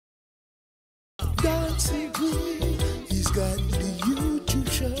Dancing Queen, he's got the YouTube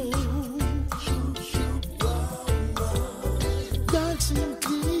show. Dancing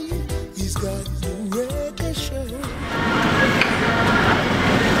Queen, he's got the Reggae show.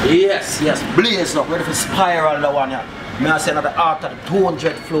 Yes, blaze up, ready for spiral the one, yeah. May I say another art at the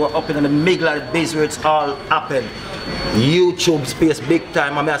 200 floor up in the middle of the base where it's all happen. YouTube space big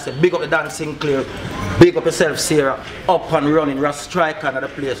time, and may I say big up the Dancing Clear, big up yourself Sarah, up and running, Ras Strika another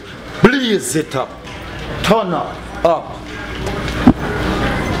place. Blaze it up, turn up.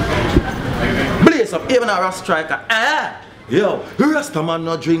 Blaze up, even a Ras Strika, yo, Rasta man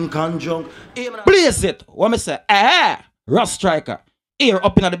no drink and junk. Blaze it, what me say, Ras Strika, here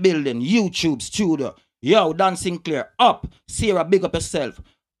up in the building, YouTube studio. Yo, Dancing Clear, up. Sarah, big up yourself.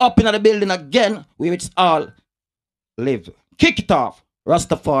 Up in the building again, where it's all live. Kick it off.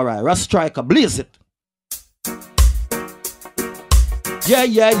 Rastafari, Ras Strika, blaze it.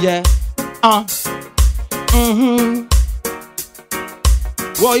 Yeah.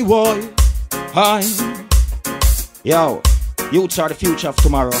 Boy. Hi. Yo, youths are the future of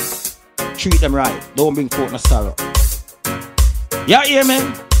tomorrow. Treat them right. Don't bring forth no sorrow. Yeah, hear me?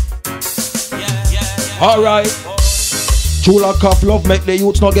 Alright. True lack of love make the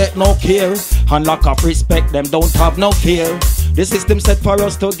youths no get no care. And lack of respect them don't have no fear. The system set for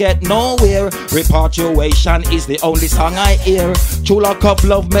us to get nowhere. Repatriation is the only song I hear. True lack of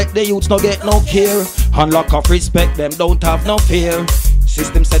love make the youths no get no care. And lack of respect them don't have no fear.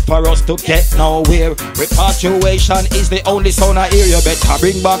 System set for us to get nowhere. Repatriation is the only sound I hear. You better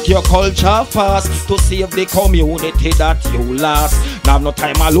bring back your culture fast to save the community that you lost. Now no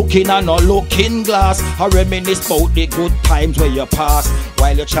time I looking and no looking glass. I reminisce about the good times where you pass.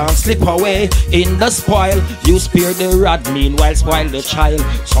 While your chance slip away in the spoil, you spare the rod, meanwhile spoil the child.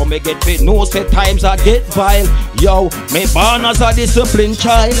 So me get fit, no say times I get vile. Yo, me born as a disciplined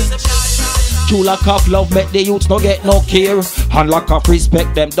child. True lack of love make the youths no get no care. And lack of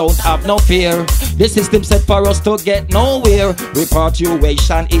respect them don't have no fear. The system set for us to get nowhere.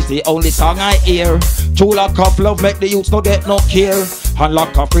 Repatriation is the only song I hear. True lack of love make the youths no get no care. And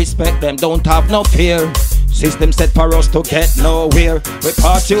lack of respect them don't have no fear. System set for us to get nowhere.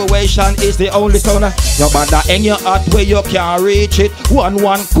 Repatriation is the only sound. Your bother in your heart where you can't reach it. One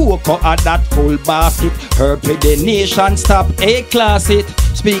cocoa at that full basket. Herb with the nation stop A-class it.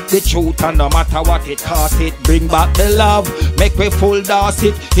 Speak the truth and no matter what it cost it. Bring back the love, make we full dance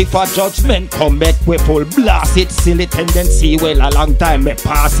it. If a judgment come back we full blast it. Silly tendency well a long time me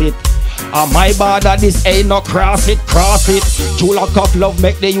pass it. My bother this ain't no cross it. True lack of love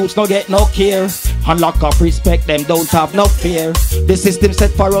make the youths no get no care. And lack of respect them don't have no fear. The system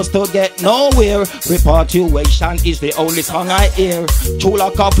set for us to get nowhere. Repatriation is the only song I hear. True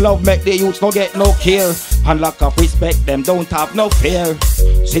lack of love make the youths no get no care. And lack of respect them don't have no fear.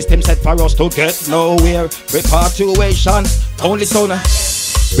 System set for us to get nowhere. Repatriation only sound.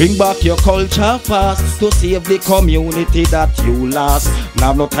 Bring back your culture fast to save the community that you lost.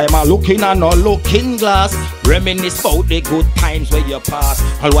 Now no time I looking and no looking glass. Reminisce about the good times where you pass.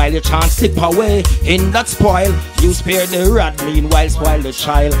 And while your chance slip away in that spoil, you spare the rod, meanwhile spoil the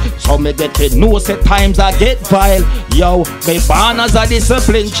child. So me get it, no set times I get vile. Yo, me born as a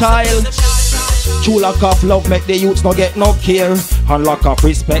disciplined child. True lack of love make the youths no get no care. And lack of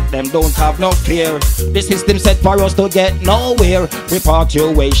respect them don't have no fear. The system set for us to get nowhere.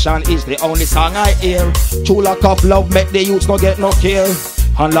 Repatriation is the only song I hear. True lack of love make the youths no get no care.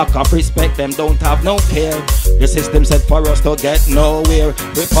 And lack of respect them don't have no fear. The system set for us to get nowhere.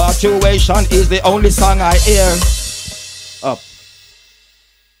 Repatriation is the only song I hear. Up.